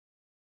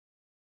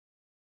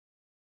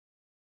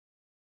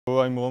So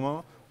I'm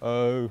Romain.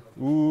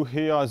 Who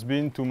here has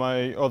been to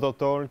my other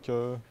talk?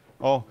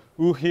 Or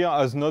who here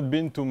has not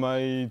been to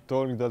my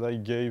talk that I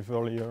gave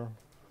earlier?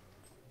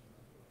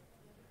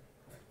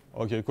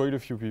 Okay, quite a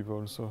few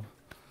people. So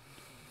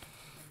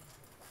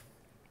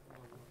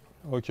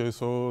okay,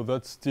 so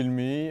that's still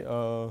me.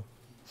 So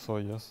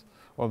yes,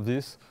 of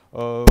this.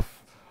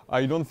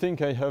 I don't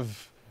think I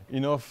have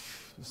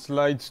enough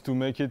slides to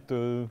make it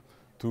to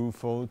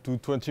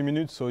 20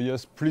 minutes. So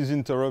yes, please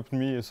interrupt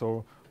me.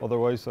 So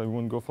otherwise, I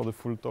won't go for the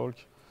full talk.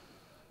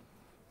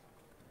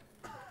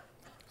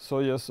 So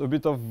yes, a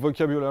bit of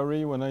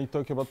vocabulary. When I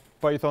talk about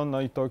Python,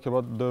 I talk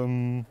about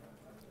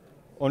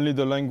only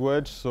the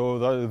language. So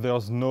that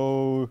there's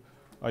no,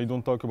 I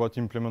don't talk about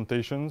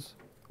implementations.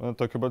 When I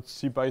talk about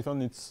C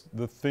Python, it's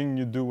the thing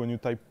you do when you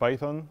type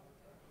Python.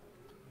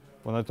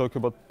 When I talk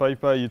about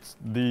PyPy, it's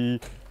the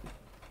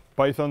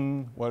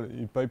Python. Well,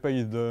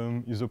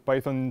 PyPy is a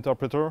Python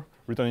interpreter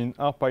written in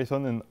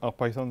RPython, and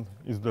RPython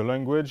is the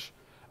language.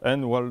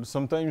 And well,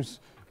 sometimes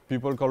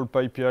people call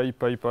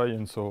PyPy,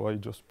 and so I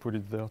just put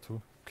it there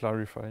to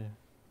clarify.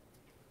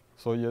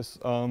 So yes,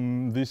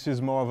 this is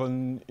more of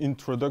an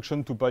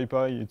introduction to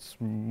PyPy. It's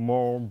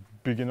more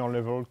beginner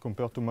level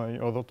compared to my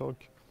other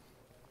talk.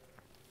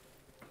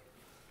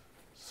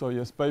 So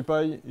yes,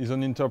 PyPy is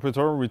an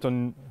interpreter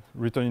written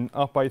in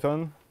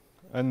RPython,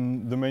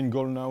 and the main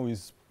goal now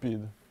is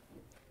speed.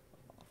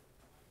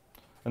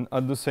 And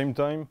at the same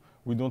time,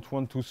 we don't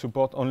want to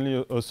support only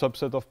a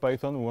subset of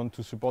Python. We want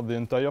to support the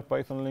entire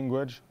Python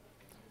language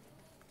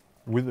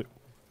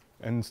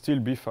and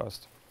still be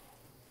fast.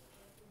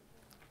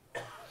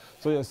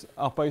 So yes,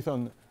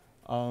 RPython,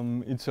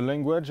 it's a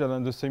language, and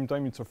at the same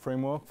time, it's a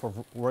framework for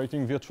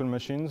writing virtual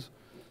machines.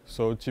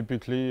 So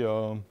typically,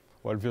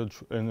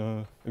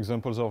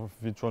 examples of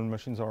virtual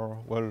machines are,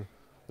 well,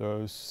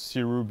 the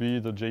C-Ruby,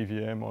 the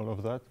JVM, all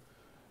of that.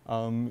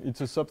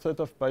 It's a subset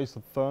of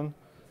Python,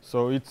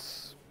 so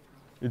it's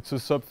a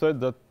subset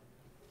that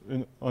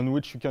on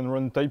which you can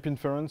run type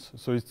inference.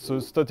 So it's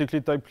a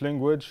statically typed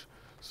language.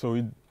 So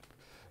it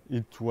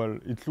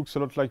looks a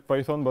lot like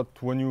Python, but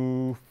when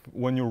you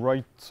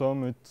write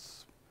some,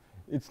 it's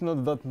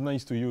not that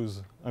nice to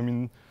use. I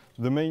mean,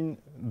 the main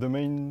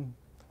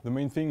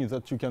thing is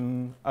that you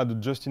can add a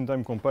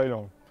just-in-time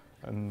compiler,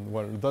 and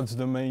well, that's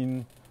the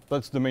main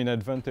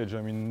advantage.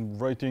 I mean,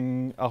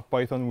 writing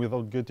RPython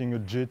without getting a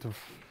JIT,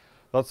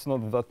 that's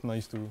not that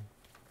nice to.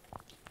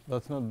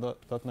 That's not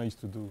that nice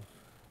to do.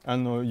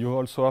 And you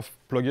also have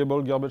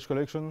pluggable garbage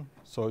collection,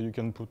 so you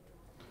can put.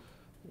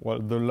 Well,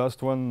 the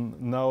last one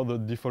now, the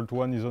default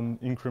one is an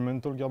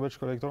incremental garbage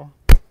collector.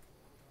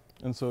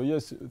 And so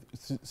yes,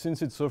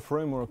 since it's a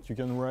framework, you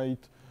can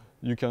write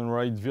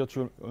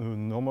virtual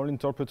normal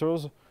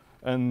interpreters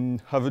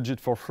and have a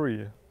JIT for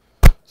free.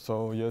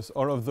 So yes,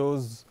 all of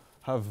those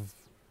have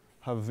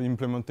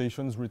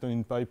implementations written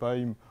in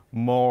PyPy,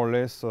 more or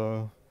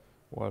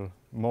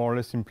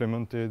less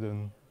implemented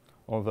and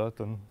all that.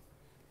 And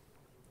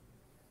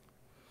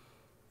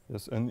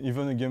yes, and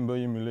even a Game Boy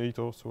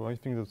emulator. So I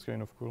think that's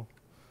kind of cool.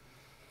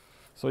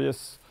 So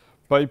yes,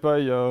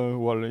 PyPy,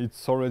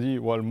 it's already,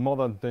 more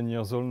than 10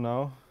 years old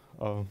now,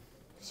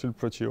 still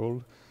pretty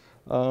old.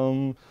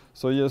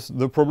 So yes,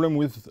 the problem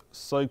with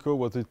Psycho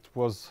was it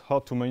was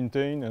hard to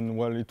maintain, and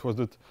it was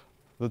the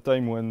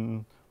time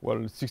when,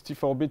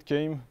 64-bit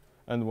came,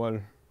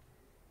 and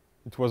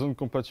it wasn't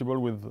compatible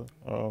with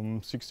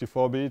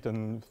 64-bit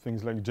and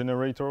things like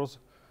generators,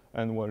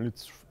 and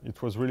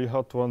it was really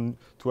hard to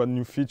add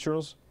new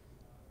features.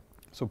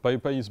 So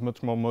PyPy is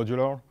much more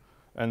modular.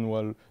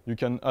 And you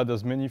can add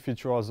as many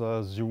features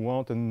as you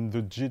want, and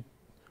the JIT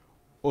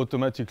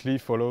automatically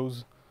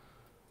follows.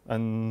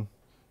 And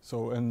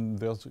so,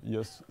 there's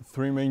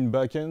three main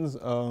backends.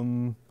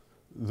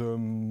 The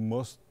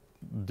most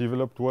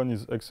developed one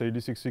is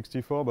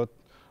x86-64, but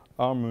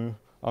ARM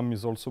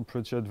is also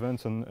pretty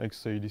advanced, and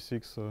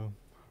x86.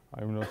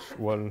 I'm not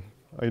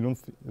I don't.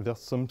 There's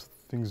some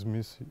things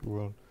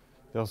missing.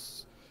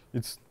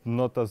 It's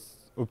not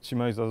as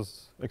optimized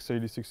as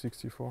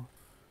x86-64.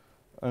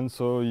 And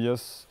so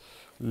yes,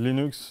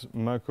 Linux,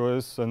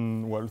 macOS,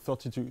 and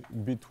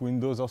 32-bit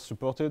Windows are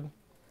supported.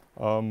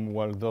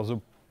 There's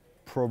a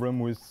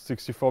problem with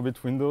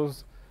 64-bit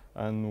Windows,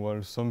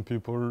 and some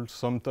people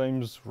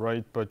sometimes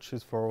write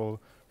patches for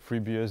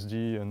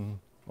FreeBSD and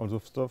all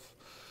that stuff.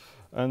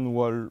 And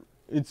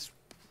it's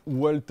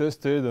well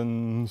tested,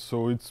 and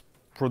so it's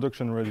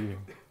production ready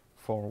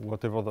for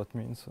whatever that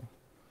means.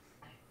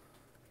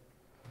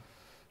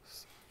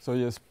 So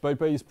yes,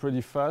 PyPy is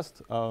pretty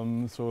fast.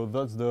 So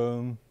that's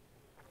the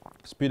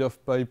speed of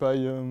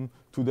PyPy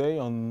today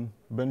on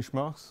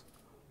benchmarks.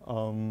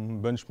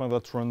 Benchmark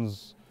that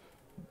runs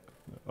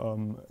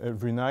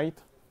every night.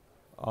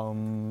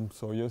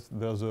 So yes,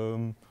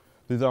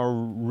 these are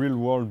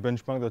real-world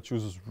benchmark that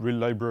uses real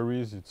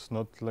libraries. It's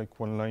not like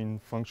one-line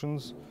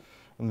functions.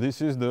 And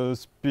this is the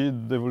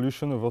speed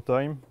evolution over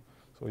time.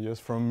 So yes,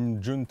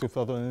 from June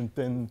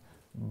 2010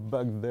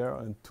 back there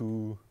and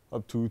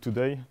up to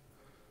today.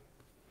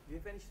 Do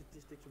you have any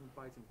statistics on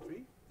Python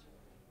 3?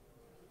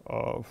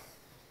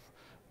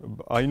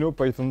 I know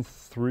Python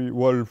 3.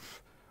 Well,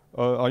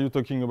 are you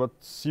talking about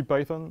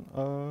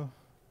CPython?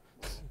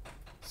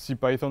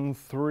 CPython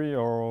 3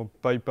 or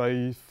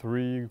PyPy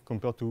 3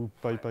 compared to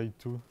PyPy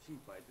 2?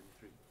 CPython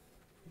 3.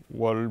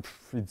 Well,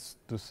 it's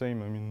the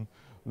same. I mean,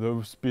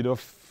 the speed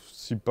of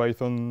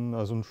CPython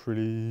hasn't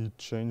really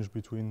changed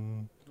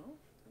between.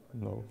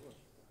 No.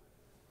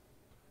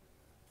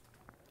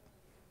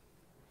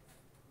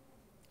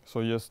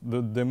 So yes,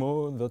 the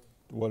demo that,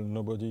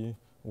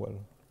 well,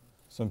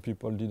 some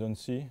people didn't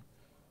see.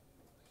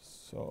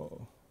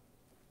 So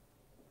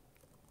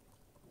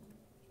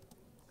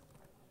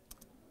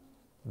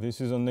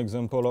this is an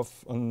example of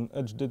an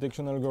edge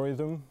detection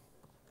algorithm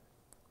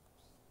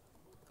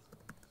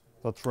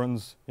that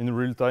runs in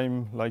real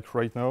time, like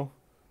right now.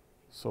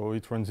 So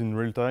it runs in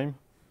real time.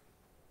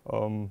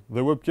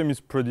 The webcam is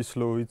pretty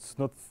slow. It's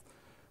not,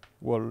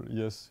 well,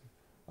 yes.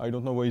 I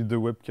don't know why the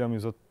webcam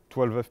is at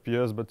 12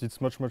 FPS, but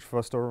it's much, much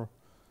faster.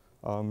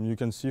 You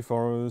can see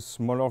for a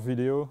smaller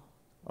video,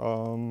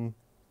 and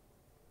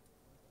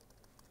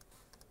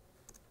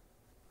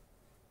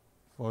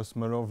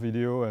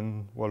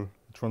well,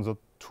 it runs at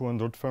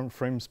 200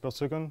 frames per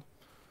second.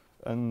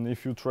 And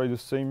if you try the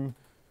same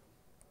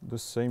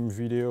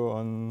video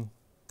on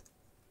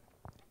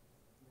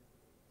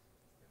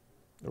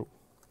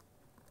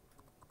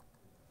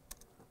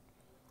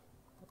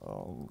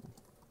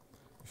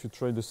if you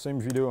try the same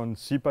video on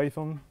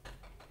CPython,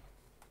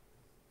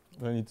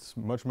 then it's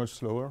much, much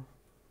slower.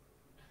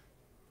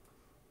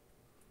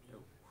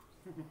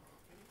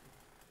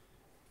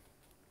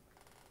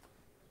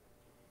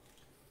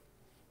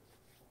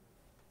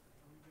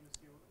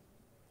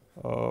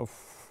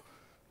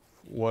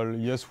 Well,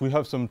 yes, we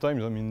have some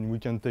time. I mean, we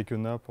can take a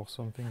nap or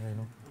something, I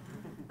know.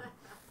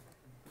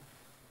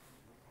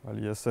 Well,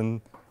 yes,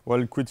 and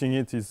while quitting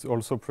it is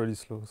also pretty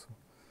slow. So,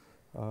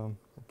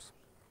 oops.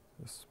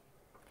 Yes.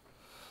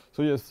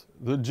 So yes,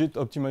 the JIT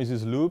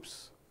optimizes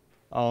loops.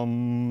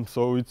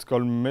 So it's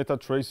called meta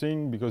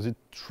tracing because it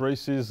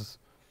traces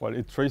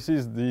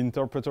the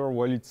interpreter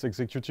while it's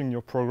executing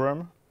your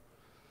program.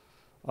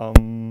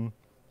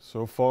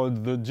 So for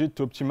the JIT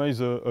to optimize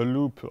a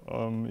loop,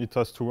 it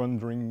has to run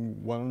during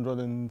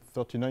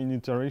 139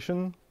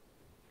 iteration.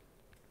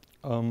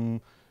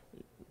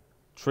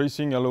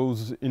 Tracing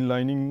allows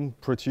inlining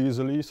pretty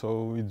easily,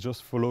 so it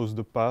just follows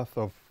the path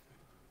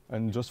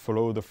and just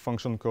follow the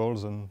function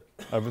calls, and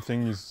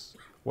everything is,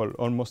 well,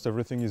 almost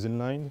everything is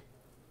inlined.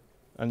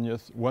 And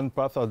yes, one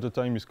path at a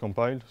time is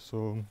compiled,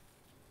 so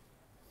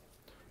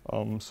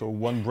so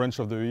one branch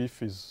of the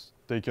if is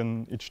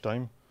taken each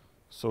time.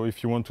 So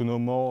if you want to know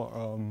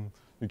more,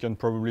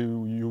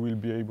 you will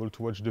be able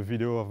to watch the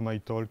video of my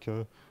talk,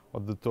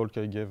 or the talk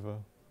I gave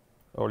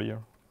earlier.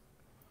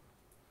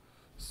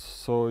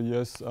 So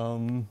yes,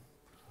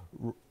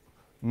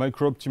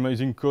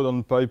 micro-optimizing code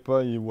on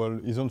PyPy, well,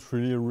 isn't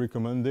really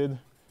recommended,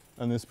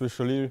 and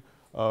especially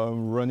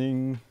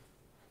running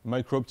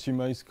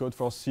micro-optimized code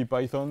for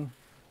CPython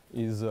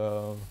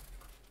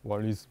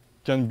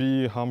can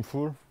be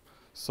harmful.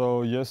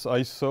 So yes,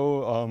 I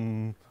saw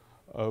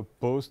a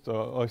post,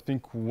 I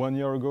think 1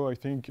 year ago,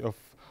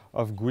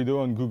 of Guido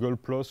on Google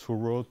Plus, who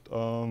wrote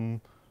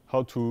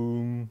how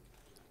to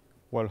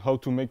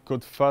make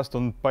code fast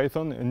on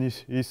Python, and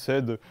he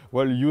said,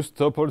 well, use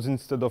tuples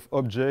instead of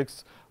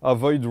objects,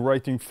 avoid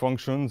writing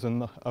functions,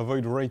 and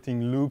avoid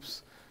writing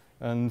loops.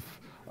 And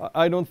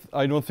I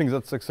don't think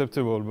that's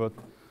acceptable, but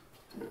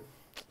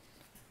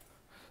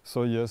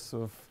so yes,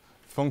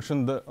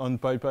 function on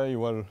PyPy,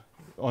 well,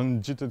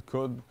 on JITted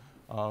code,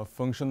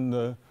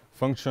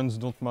 functions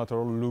don't matter,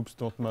 loops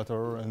don't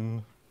matter,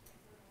 and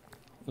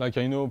like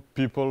I know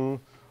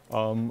people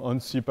on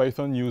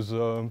CPython use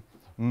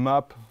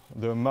map,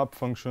 the map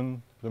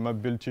function, the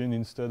map built-in,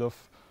 instead of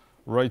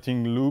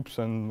writing loops,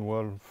 and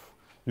well,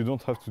 you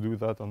don't have to do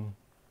that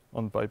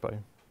on PyPy.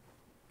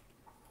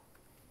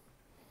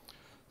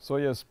 So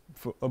yes,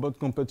 about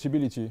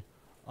compatibility.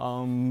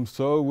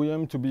 So we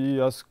aim to be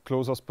as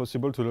close as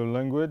possible to the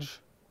language,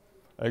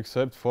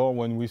 except for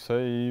when we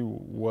say,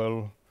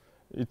 well,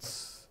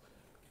 it's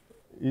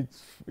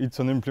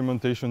an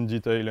implementation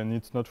detail and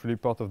it's not really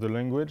part of the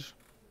language.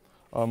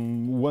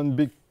 One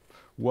big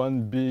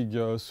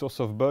source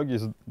of bug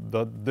is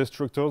that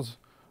destructors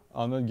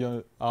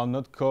are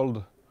not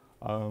called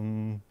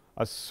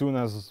as soon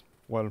as,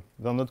 well,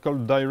 they're not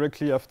called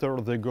directly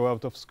after they go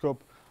out of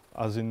scope,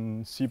 as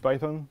in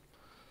CPython.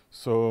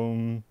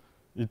 So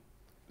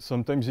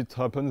sometimes it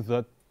happens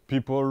that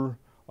people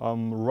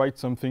write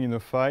something in a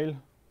file,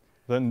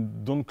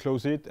 then don't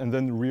close it, and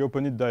then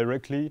reopen it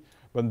directly.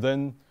 But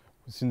then,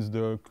 since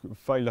the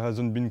file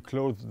hasn't been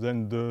closed,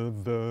 then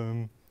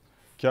the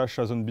cache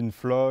hasn't been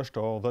flushed,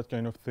 or that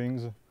kind of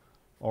things.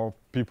 Or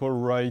people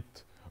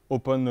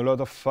open a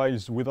lot of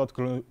files without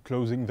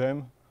closing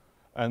them,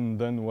 and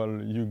then,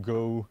 well, you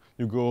go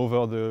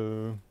over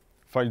the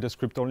file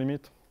descriptor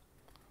limit.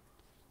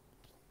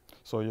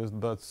 So yes,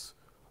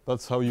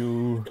 that's how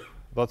you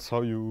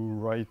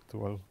write,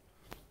 well,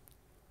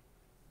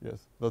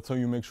 yes, that's how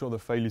you make sure the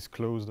file is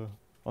closed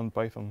on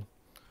Python.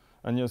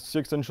 And yes, C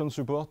extension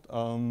support,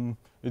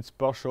 it's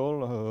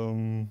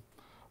partial.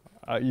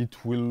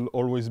 It will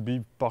always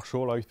be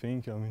partial, I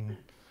think. I mean,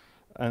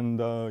 and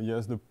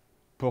yes, the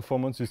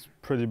performance is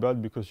pretty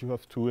bad because you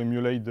have to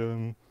emulate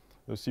the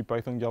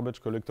CPython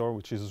garbage collector,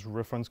 which is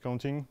reference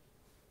counting.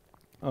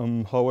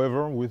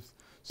 However, with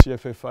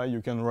CFFI,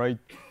 you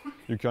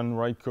can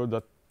write code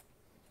that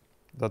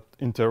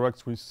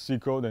interacts with C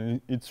code,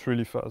 and it's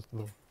really fast,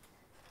 though.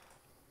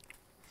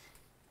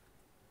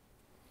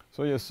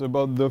 So yes,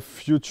 about the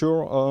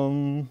future.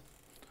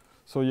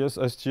 So yes,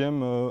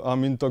 STM.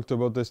 Armin talked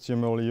about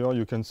STM earlier.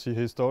 You can see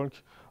his talk.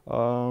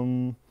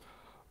 On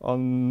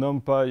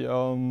NumPy,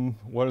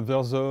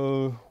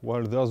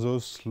 there's a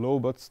slow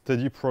but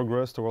steady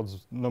progress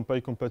towards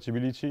NumPy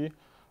compatibility.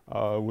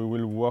 We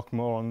will work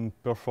more on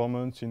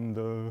performance in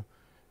the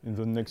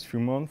next few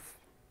months.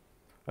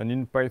 And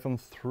in Python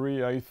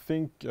 3, I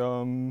think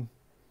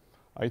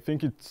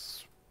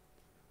it's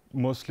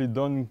mostly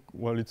done.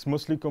 Well, it's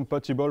mostly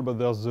compatible, but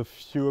there's a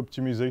few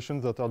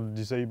optimizations that are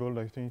disabled,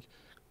 I think.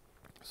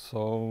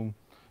 So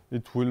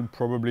it will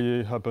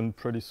probably happen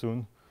pretty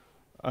soon.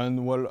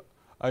 And well,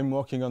 I'm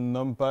working on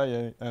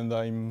NumPy, and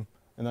I'm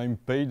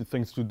paid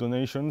thanks to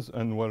donations.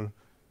 And well,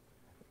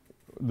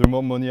 the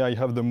more money I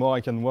have, the more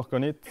I can work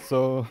on it.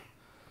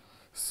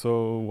 So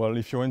well,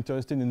 if you're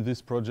interested in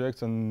this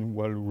project and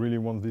well really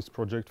want this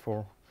project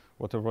for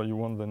whatever you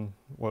want, then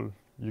well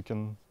you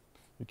can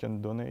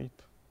donate.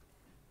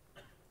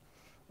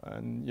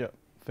 And yeah,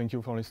 thank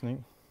you for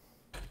listening.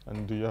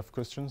 And do you have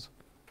questions?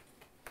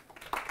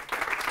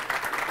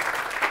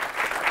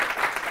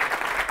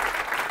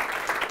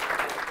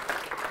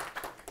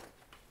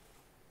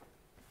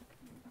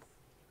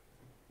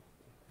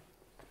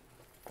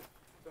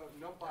 So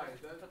NumPy,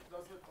 does it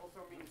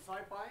also mean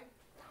SciPy?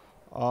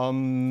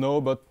 No,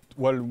 but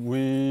well,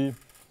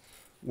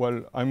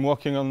 I'm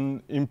working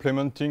on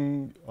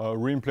implementing,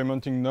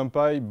 re-implementing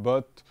NumPy,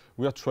 but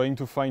we are trying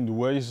to find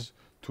ways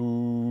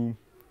to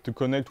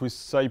connect with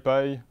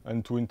SciPy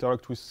and to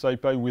interact with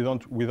SciPy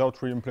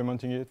without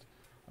re-implementing it.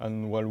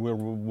 And while we're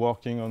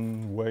working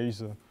on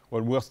ways,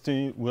 well,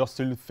 we're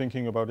still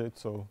thinking about it.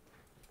 So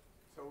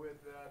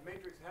with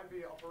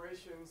matrix-heavy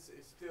operations,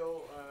 it's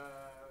still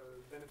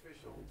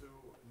beneficial to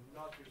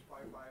not use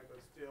PyPy,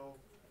 but still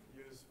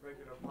use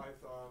regular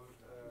Python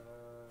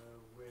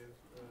with.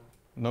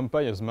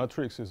 NumPy has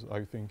matrices,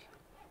 I think.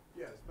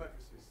 Yes,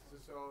 matrices.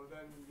 So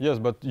then. Yes,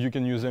 but you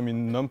can use them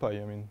in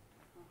NumPy. I mean,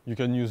 you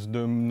can use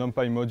the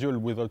NumPy module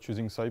without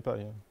using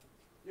SciPy.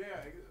 Yeah,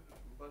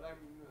 but I'm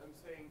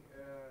saying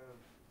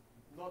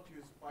not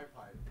use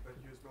PyPy, but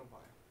use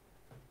NumPy.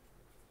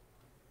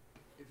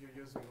 If you're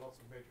using lots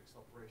of matrix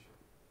operation,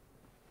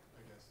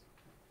 I guess.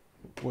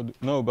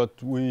 No,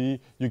 but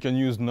you can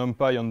use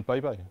NumPy on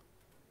PyPy.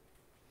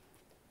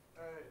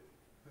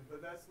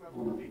 But that's not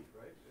complete,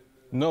 right?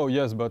 No,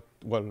 yes, but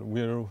well,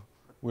 we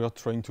are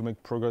trying to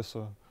make progress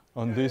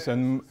on this,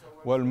 and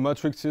well,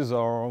 matrices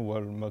are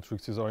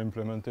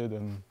implemented,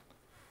 and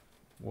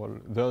well,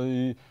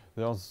 there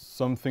are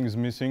some things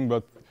missing,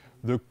 but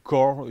the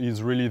core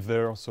is really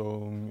there.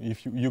 So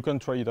if you can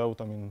try it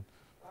out. I mean,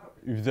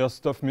 if there's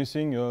stuff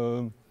missing,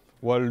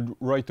 well,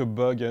 write a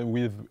bug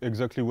with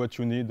exactly what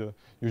you need.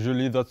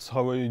 Usually that's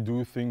how I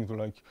do things.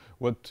 Like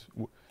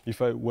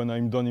when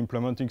I'm done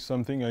implementing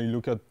something, I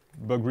look at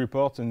bug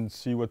reports and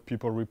see what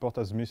people report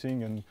as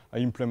missing, and I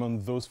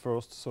implement those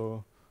first.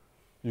 So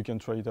you can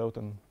try it out.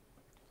 And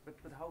but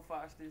how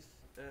fast is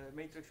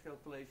matrix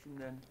calculation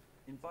then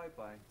in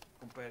PyPy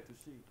compared to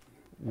C?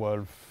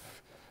 Well,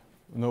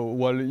 no.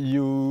 Well,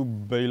 you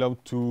bail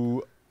out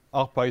to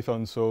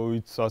RPython, so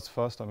it's as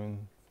fast. I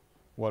mean,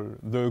 well,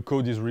 the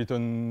code is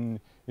written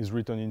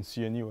in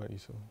C anyway.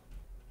 So.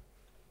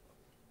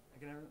 I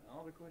can have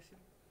another question.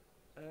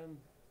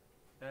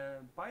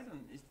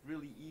 Python is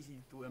really easy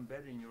to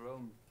embed in your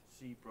own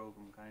C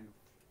program, kind of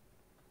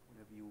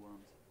whatever you want.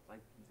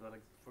 Like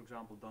for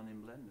example, done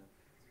in Blender.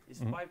 Is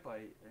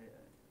PyPy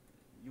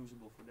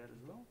usable for that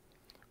as well?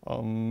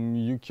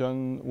 You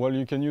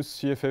can use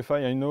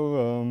CFFI. I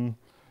know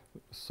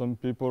some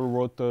people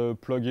wrote a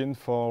plugin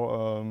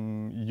for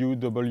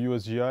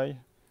UWSGI,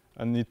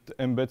 and it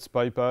embeds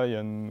PyPy,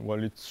 and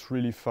well, it's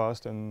really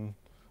fast and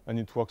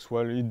it works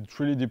well. It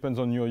really depends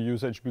on your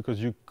usage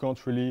because you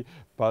can't really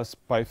pass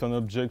Python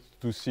objects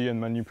to C and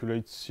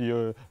manipulate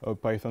a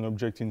Python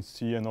object in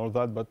C and all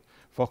that. But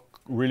for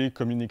really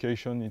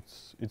communication,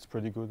 it's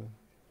pretty good.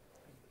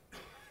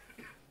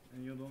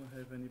 And you don't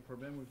have any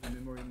problem with the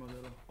memory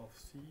model of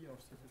C or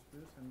C++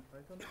 and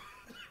Python?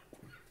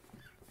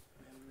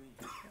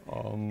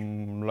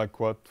 Like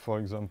what, for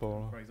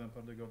example? For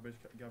example, the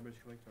garbage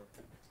collector.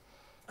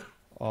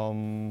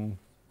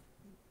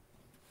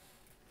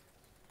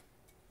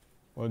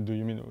 What do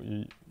you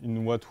mean?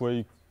 In what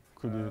way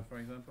could it? For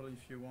example,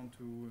 if you want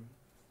to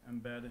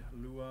embed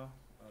Lua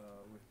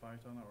with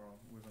Python or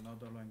with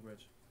another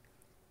language.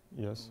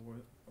 Yes.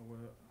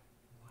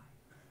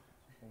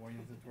 Why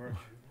does it work?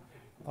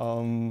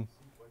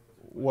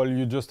 Well,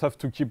 you just have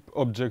to keep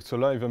objects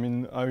alive. I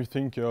mean, I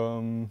think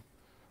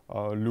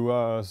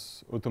Lua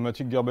has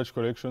automatic garbage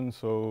collection,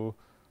 so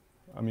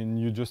I mean,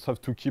 you just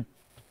have to keep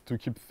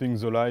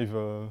things alive.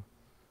 I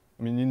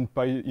mean,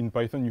 in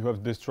Python you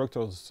have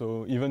destructors,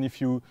 so even if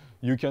you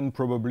can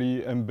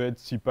probably embed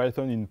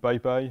CPython in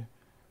PyPy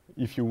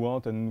if you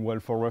want, and well,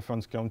 for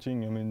reference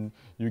counting, I mean,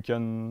 you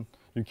can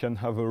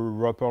have a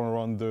wrapper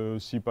around the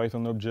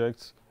CPython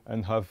objects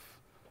and have,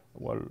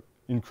 well,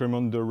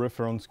 increment the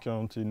reference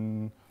count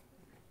in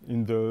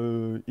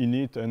the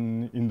init,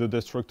 and in the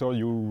destructor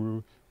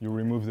you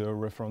remove the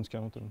reference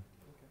count. Il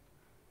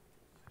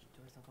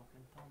te reste encore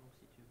plein de temps, donc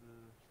si tu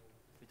veux,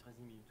 ça fait 13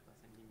 minutes, quoi,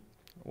 5-10 minutes.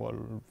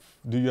 Well,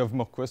 do you have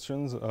more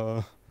questions?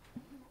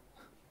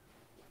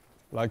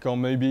 Like, or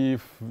maybe,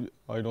 if,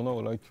 I don't know,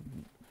 like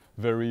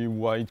very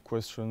wide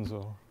questions,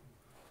 or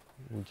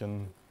we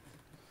can.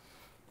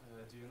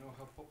 Do you know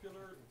how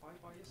popular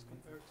PyPy is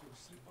compared to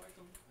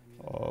CPython?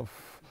 I mean, how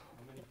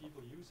many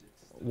people use it?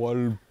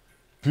 Well,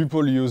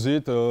 people use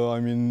it, I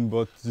mean,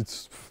 but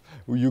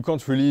you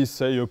can't really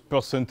say a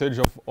percentage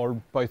of all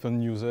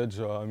Python usage.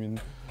 I mean,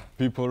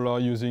 people are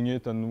using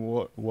it,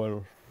 and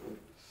well,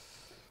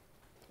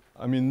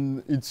 I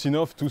mean, it's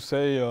enough to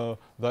say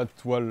that,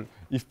 well,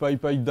 if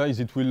PyPy dies,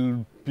 it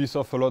will piss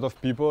off a lot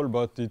of people,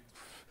 but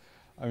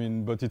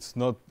it's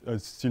not.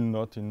 It's still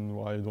not in,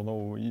 I don't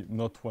know,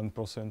 not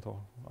 1%,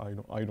 or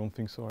I don't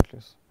think so, at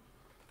least.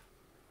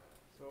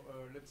 So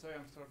let's say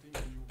I'm starting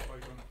a new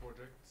Python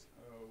project.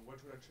 What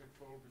should I check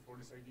for before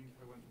deciding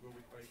if I want to go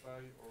with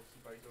PyPy or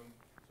CPython?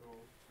 So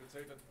let's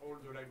say that all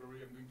the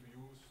library I'm going to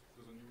use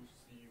doesn't use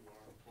C or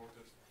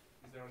Fortest.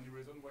 Is there any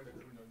reason why I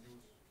should not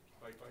use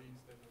PyPy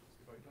instead of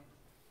CPython?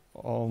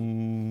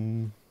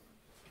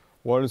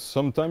 Well,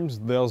 sometimes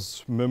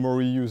there's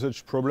memory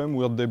usage problem.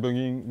 We're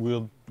debugging,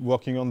 we're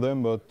working on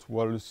them, but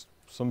well,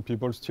 some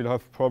people still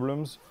have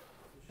problems.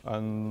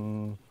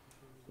 And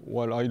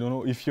well, I don't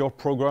know if your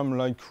program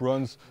like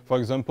runs, for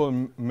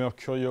example,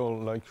 Mercurial,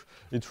 like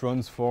it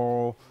runs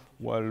for,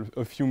 well, not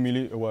a few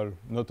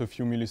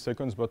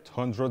milliseconds, but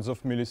hundreds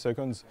of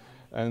milliseconds,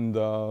 and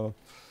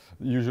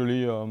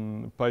usually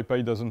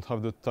PyPy doesn't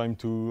have the time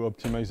to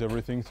optimize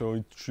everything,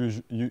 so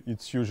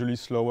it's usually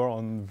slower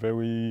on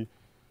very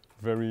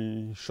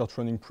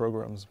short-running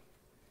programs.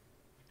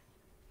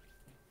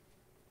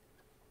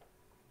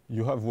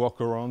 You have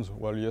workarounds.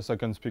 Well, yes, I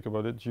can speak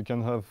about it. You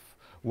can have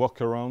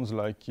workarounds,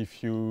 like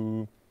if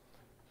you,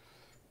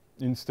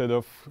 instead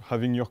of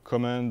having your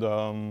command,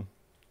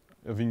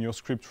 having your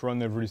script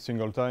run every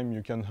single time,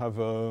 you can have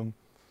a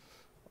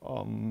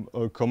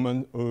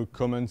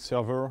command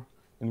server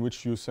in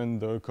which you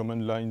send the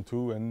command line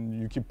to, and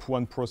you keep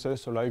one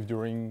process alive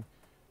during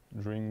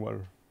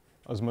well,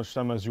 as much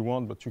time as you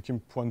want, but you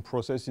keep one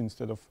process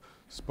instead of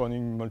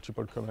spawning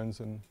multiple commands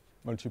and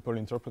multiple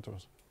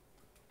interpreters.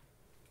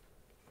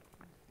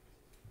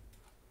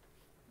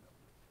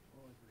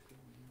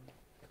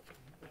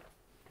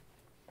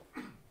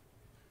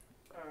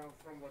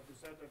 From what you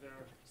said, that there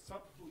are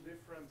subtle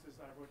differences,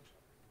 I would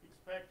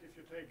expect if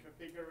you take a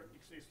bigger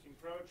existing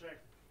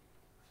project,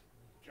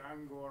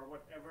 Django or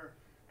whatever,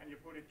 and you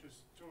put it to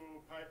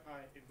PyPy,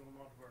 it will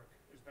not work.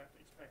 Is that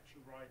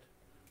expectation right?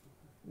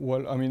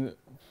 Well, I mean,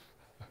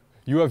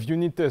 you have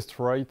unit tests,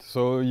 right?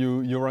 So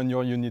you run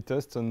your unit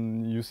tests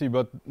and you see,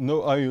 but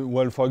no,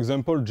 well, for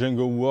example,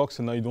 Django works,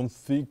 and I don't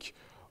think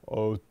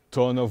a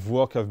ton of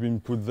work have been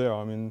put there.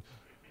 I mean,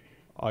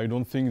 I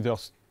don't think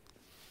there's,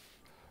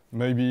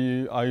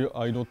 maybe,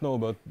 I don't know,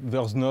 but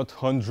there's not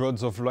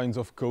hundreds of lines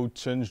of code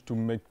changed to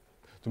make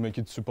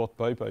it support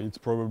PyPy. It's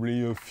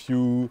probably a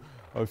few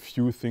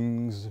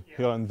things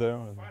here and there.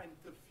 Find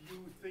the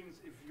few things.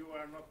 If you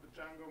are not the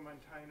Django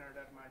maintainer,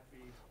 that might be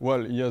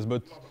well, yes,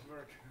 but a lot of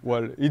work.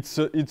 well, it's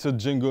the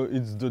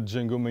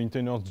Django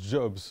maintainer's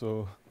job.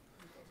 So,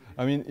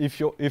 I mean, if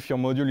your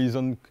module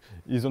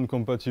isn't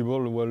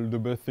compatible, well, the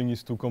best thing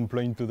is to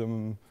complain to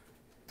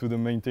the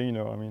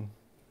maintainer. I mean.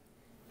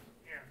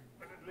 Yeah,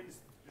 but at least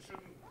you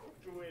shouldn't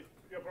do it.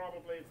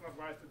 Probably it's not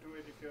wise to do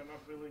it if you're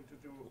not willing to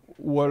do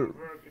work.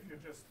 If you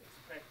just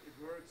expect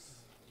it works,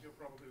 you're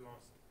probably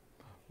lost.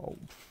 Oh,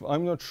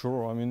 I'm not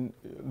sure. I mean,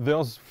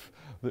 there's,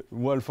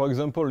 well, for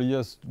example,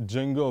 yes,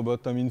 Django,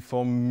 but I mean,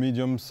 for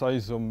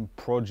medium-sized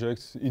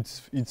projects,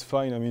 it's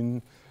fine. I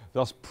mean,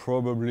 there's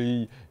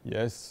probably,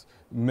 yes,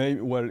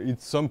 well,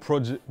 it's some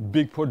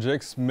big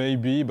projects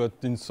maybe, but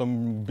in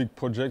some big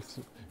projects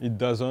it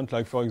doesn't.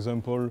 Like, for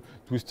example,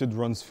 Twisted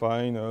runs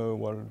fine.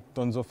 Well,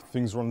 tons of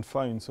things run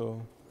fine.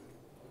 So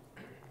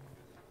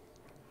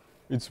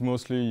it's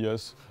mostly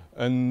yes.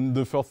 And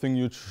the first thing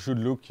you should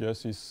look,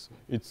 yes, is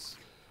it's.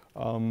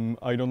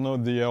 I don't know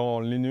the error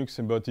on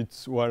Linux, but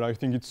it's, well, I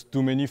think it's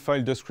too many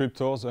file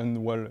descriptors,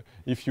 and well,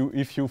 if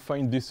you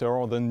find this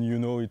error, then you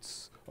know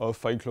it's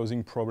file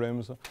closing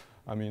problems.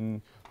 I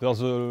mean,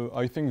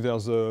 I think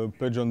there's a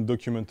page on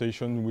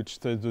documentation which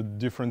says the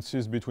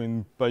differences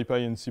between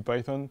PyPy and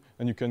CPython,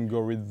 and you can go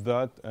read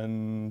that,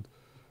 and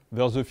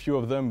there's a few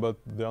of them, but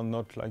they're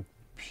not like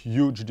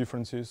huge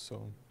differences,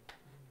 so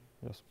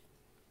yes.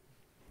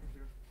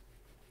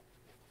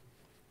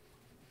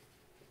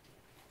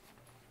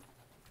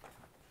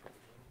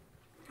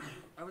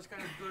 I was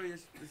kind of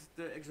curious, is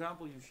the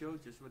example you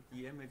showed just with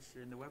the image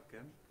in the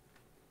webcam,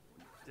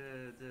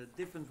 the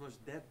difference was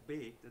that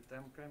big that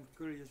I'm kind of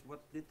curious,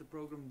 what did the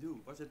program do?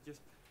 Was it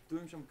just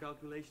doing some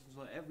calculations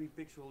on every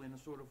pixel in a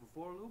sort of a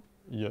for loop?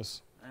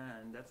 Yes.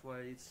 And that's why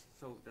it's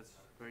so, that's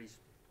very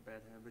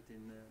bad habit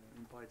in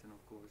Python,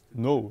 of course.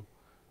 No.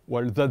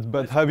 Well, that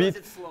bad It's habit.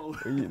 because it's slow.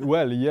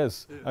 Well,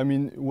 yes. Yeah. I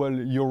mean, well,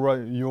 you're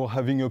right. You're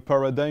having a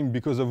paradigm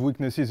because of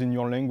weaknesses in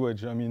your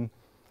language. I mean,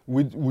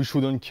 we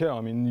shouldn't care.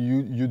 I mean,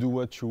 you do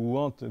what you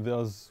want.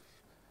 There's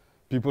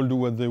people do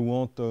what they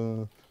want.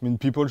 I mean,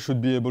 people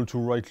should be able to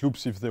write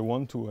loops if they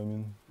want to. I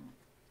mean.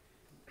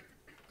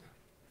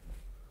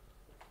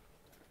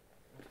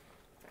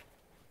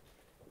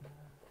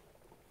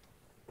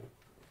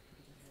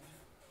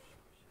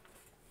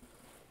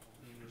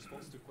 In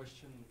response to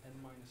question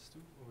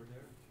n-2 over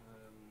there,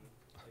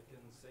 I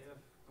can say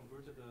I've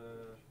converted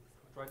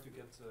tried to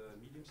get a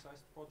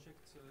medium-sized project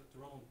to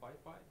run on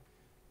PyPy,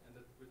 and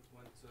that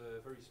went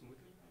very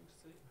smoothly, I would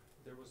say.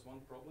 There was one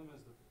problem,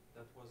 as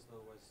that was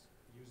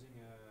using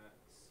a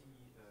C,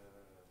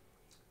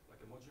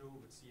 like a module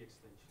with C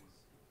extensions.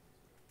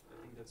 I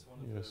think that's one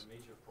of the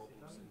major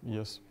problems in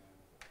Yes.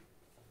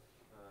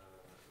 a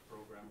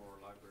program or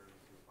a library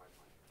into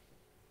PyPy.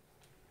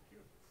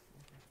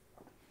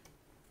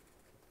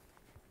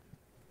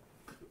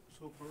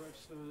 So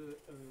perhaps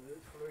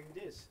following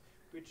this,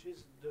 which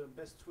is the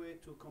best way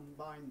to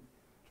combine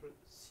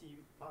C,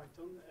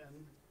 Python and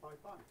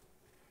PyPy?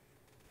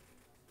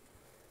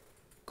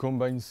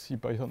 Combine C,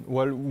 Python.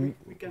 Well,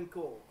 We can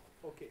call,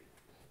 okay.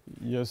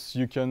 yes,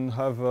 you can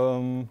have.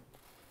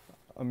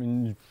 I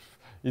mean,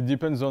 it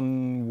depends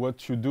on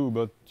what you do,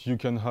 but you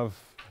can have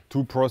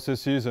two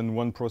processes and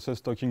one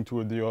process talking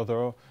to the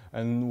other.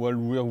 And while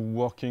we're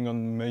working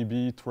on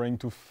maybe trying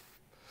to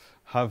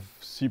have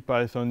C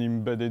Python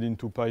embedded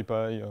into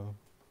PyPy,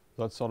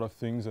 that sort of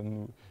things,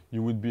 and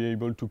you would be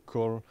able to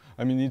call.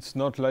 I mean, it's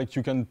not like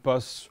you can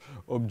pass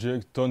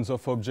tons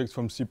of objects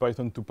from C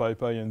Python to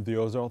PyPy and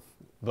the other.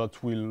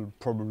 That will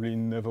probably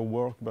never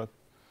work, but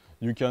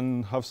you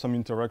can have some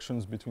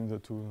interactions between the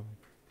two.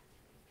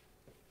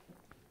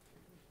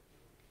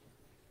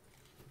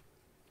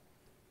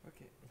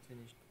 Okay, it's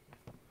finished.